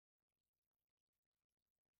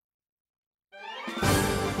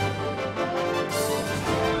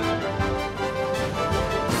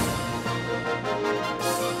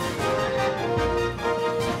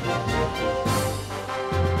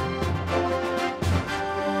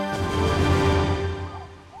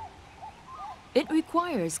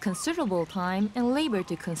requires considerable time and labor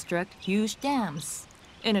to construct huge dams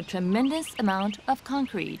in a tremendous amount of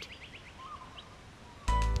concrete.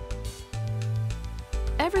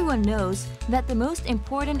 Everyone knows that the most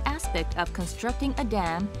important aspect of constructing a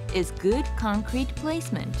dam is good concrete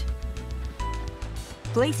placement.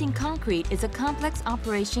 Placing concrete is a complex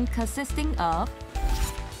operation consisting of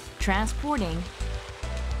transporting,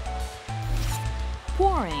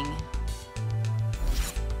 pouring,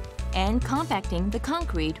 and compacting the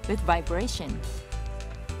concrete with vibration.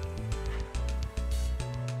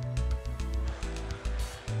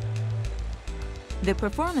 The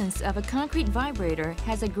performance of a concrete vibrator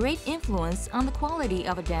has a great influence on the quality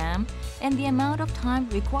of a dam and the amount of time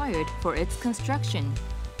required for its construction.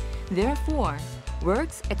 Therefore,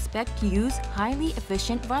 works expect to use highly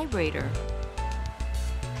efficient vibrator.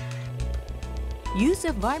 Use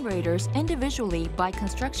of vibrators individually by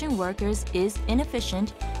construction workers is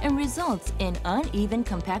inefficient and results in uneven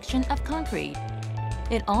compaction of concrete.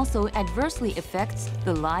 It also adversely affects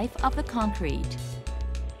the life of the concrete.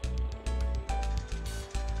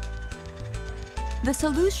 The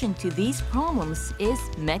solution to these problems is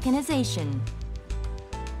mechanization.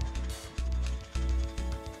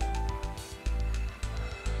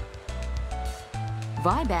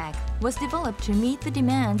 VIBACK was developed to meet the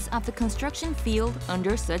demands of the construction field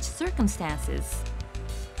under such circumstances.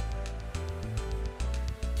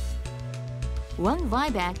 One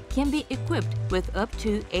VIBACK can be equipped with up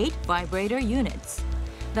to 8 vibrator units.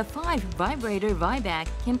 The 5 vibrator VIBACK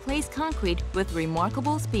can place concrete with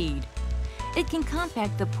remarkable speed. It can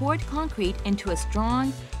compact the poured concrete into a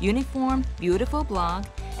strong, uniform, beautiful block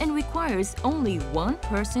and requires only one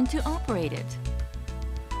person to operate it.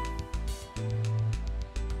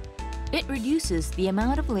 It reduces the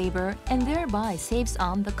amount of labor and thereby saves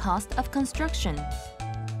on the cost of construction.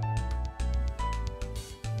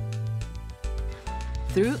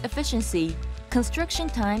 Through efficiency, construction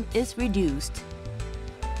time is reduced.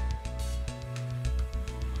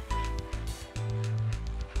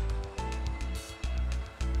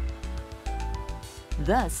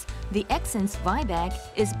 Thus, the Exen's VIBACK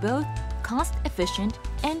is both cost-efficient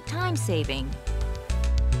and time-saving.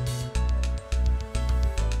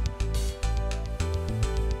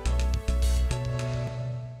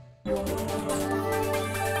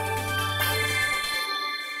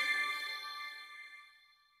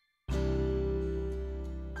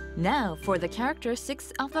 Now for the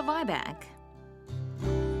characteristics of the VIBACK.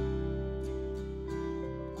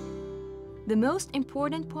 The most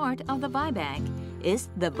important part of the VIBACK is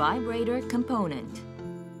the vibrator component.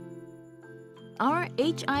 Our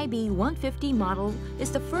HIB 150 model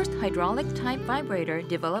is the first hydraulic-type vibrator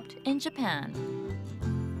developed in Japan.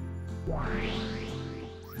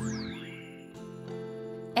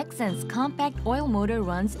 Exen's compact oil motor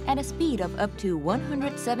runs at a speed of up to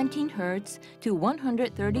 117 Hz to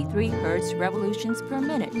 133 Hz revolutions per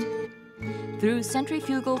minute. Through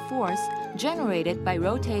centrifugal force generated by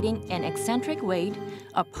rotating an eccentric weight,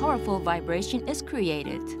 a powerful vibration is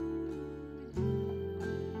created.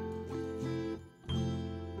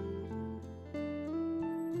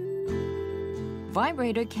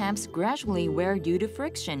 Vibrator caps gradually wear due to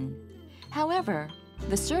friction. However,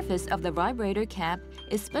 the surface of the vibrator cap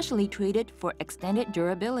is specially treated for extended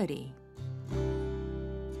durability.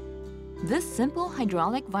 This simple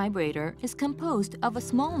hydraulic vibrator is composed of a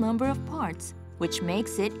small number of parts, which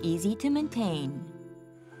makes it easy to maintain.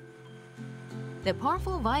 The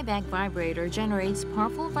powerful VIBACK vibrator generates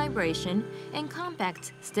powerful vibration and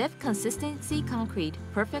compacts stiff consistency concrete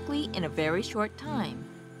perfectly in a very short time.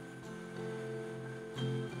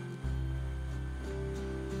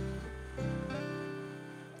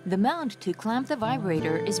 The mount to clamp the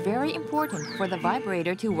vibrator is very important for the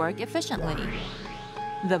vibrator to work efficiently.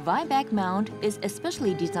 The VIBACK mount is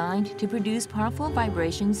especially designed to produce powerful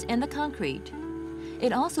vibrations in the concrete.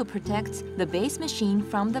 It also protects the base machine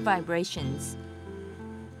from the vibrations.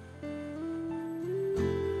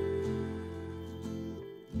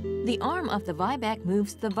 The arm of the VIBACK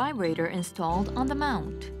moves the vibrator installed on the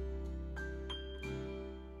mount.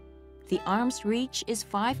 The arm's reach is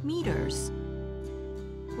 5 meters.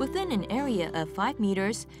 Within an area of 5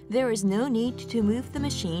 meters, there is no need to move the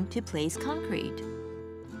machine to place concrete.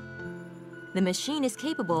 The machine is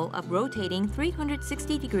capable of rotating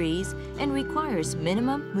 360 degrees and requires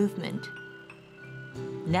minimum movement.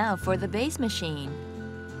 Now for the base machine.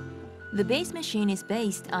 The base machine is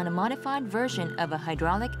based on a modified version of a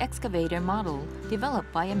hydraulic excavator model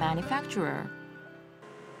developed by a manufacturer.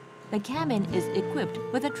 The cabin is equipped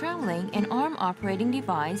with a traveling and arm operating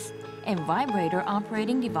device and vibrator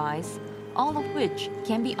operating device, all of which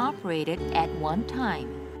can be operated at one time.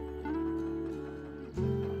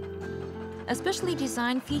 A specially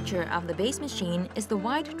designed feature of the base machine is the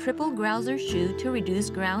wide triple grouser shoe to reduce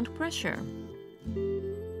ground pressure.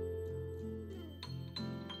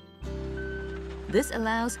 This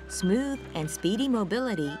allows smooth and speedy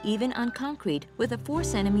mobility even on concrete with a 4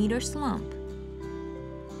 cm slump.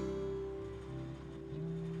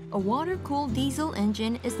 A water-cooled diesel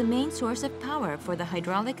engine is the main source of power for the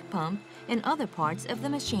hydraulic pump and other parts of the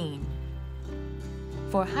machine.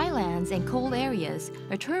 For highlands and cold areas,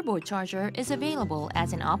 a turbocharger is available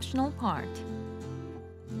as an optional part.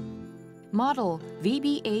 Model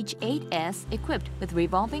VBH-8S equipped with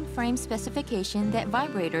revolving frame specification that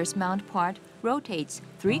vibrators mount part rotates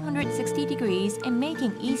 360 degrees and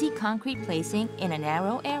making easy concrete placing in a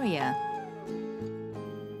narrow area.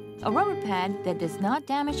 A rubber pad that does not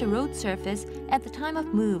damage a road surface at the time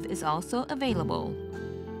of move is also available.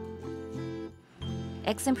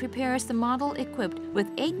 Exen prepares the model equipped with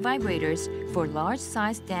 8 vibrators for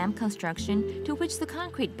large-sized dam construction to which the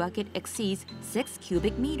concrete bucket exceeds 6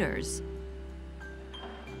 cubic meters.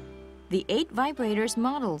 The 8 vibrators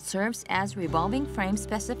model serves as revolving frame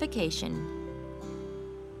specification.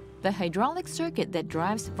 The hydraulic circuit that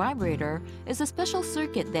drives vibrator is a special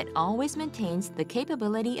circuit that always maintains the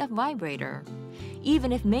capability of vibrator,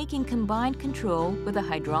 even if making combined control with a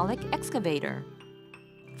hydraulic excavator.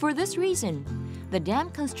 For this reason, the dam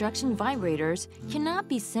construction vibrators cannot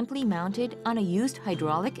be simply mounted on a used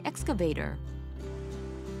hydraulic excavator.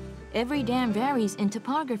 Every dam varies in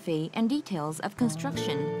topography and details of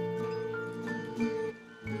construction.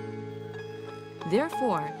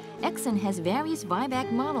 Therefore, Exen has various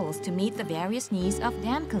VIBACK models to meet the various needs of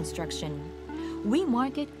dam construction. We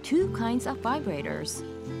market 2 kinds of vibrators.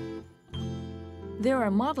 There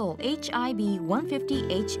are model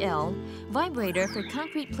HIB150HL, vibrator for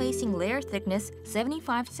concrete placing layer thickness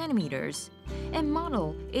 75 centimeters, and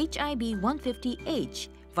model HIB150H,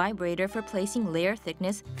 vibrator for placing layer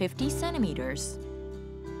thickness 50 centimeters.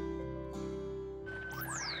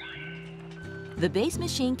 The base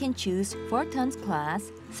machine can choose 4 tons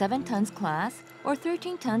class, 7 tons class, or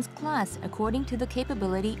 13 tons class according to the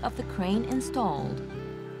capability of the crane installed.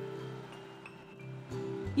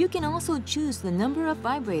 You can also choose the number of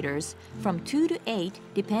vibrators from 2 to 8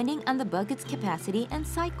 depending on the bucket's capacity and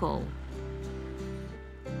cycle.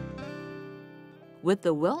 With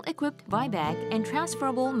the well-equipped VIBACK and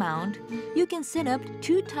transferable mount, you can set up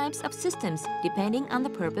 2 types of systems depending on the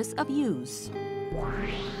purpose of use.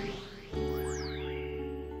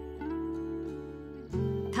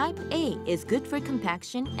 Type A is good for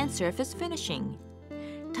compaction and surface finishing.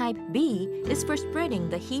 Type B is for spreading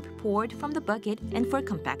the heap poured from the bucket and for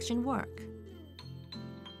compaction work.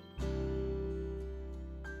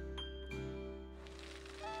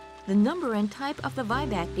 The number and type of the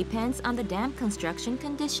VIBACK depends on the dam construction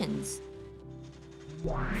conditions.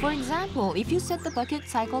 For example, if you set the bucket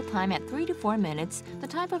cycle time at 3 to 4 minutes, the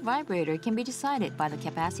type of vibrator can be decided by the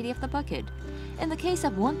capacity of the bucket. In the case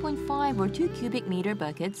of 1.5 or 2 cubic meter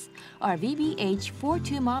buckets, our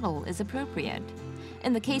VBH-42 model is appropriate.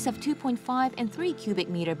 In the case of 2.5 and 3 cubic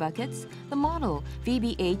meter buckets, the model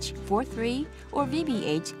VBH-43 or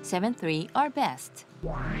VBH-73 are best.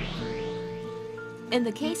 In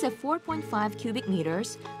the case of 4.5 cubic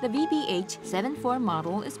meters, the VBH-74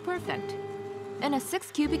 model is perfect. And a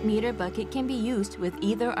 6 cubic meter bucket can be used with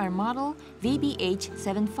either our model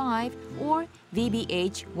VBH-75 or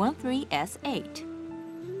VBH-13S8.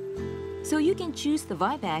 So you can choose the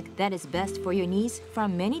VIBACK that is best for your needs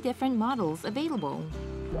from many different models available.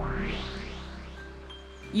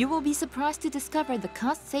 You will be surprised to discover the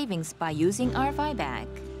cost savings by using our VIBACK.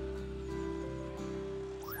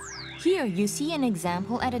 Here you see an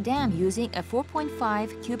example at a dam using a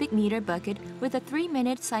 4.5 cubic meter bucket with a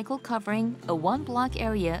 3-minute cycle covering a 1 block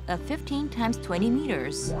area of 15 times 20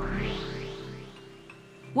 meters.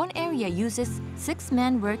 One area uses 6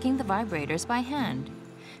 men working the vibrators by hand.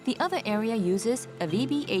 The other area uses a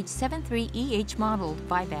VBH-73EH model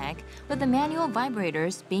VIBACK with the manual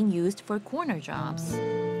vibrators being used for corner jobs.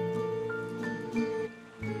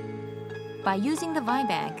 By using the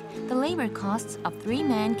VIBACK, the labor costs of 3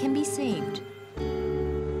 men can be saved.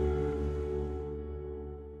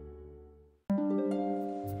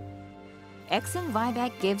 Exen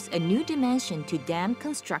VIBACK gives a new dimension to dam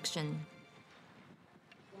construction.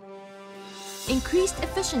 Increased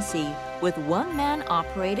efficiency with one-man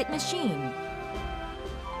operated machine.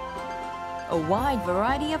 A wide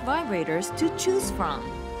variety of vibrators to choose from.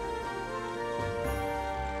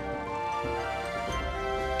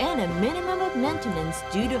 And a minimum of maintenance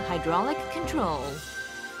due to hydraulic control.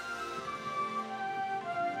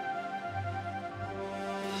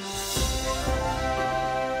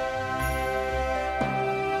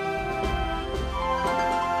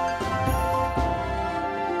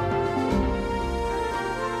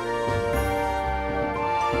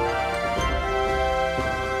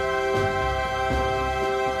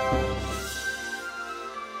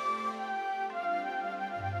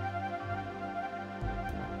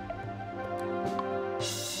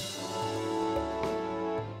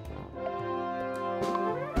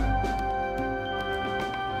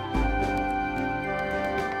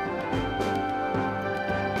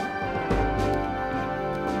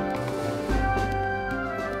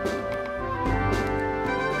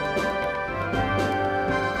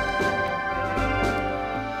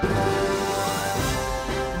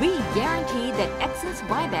 that Exen's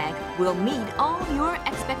VIBACK will meet all your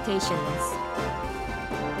expectations.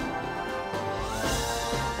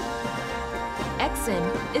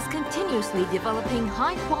 Exen is continuously developing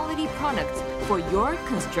high-quality products for your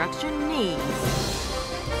construction needs.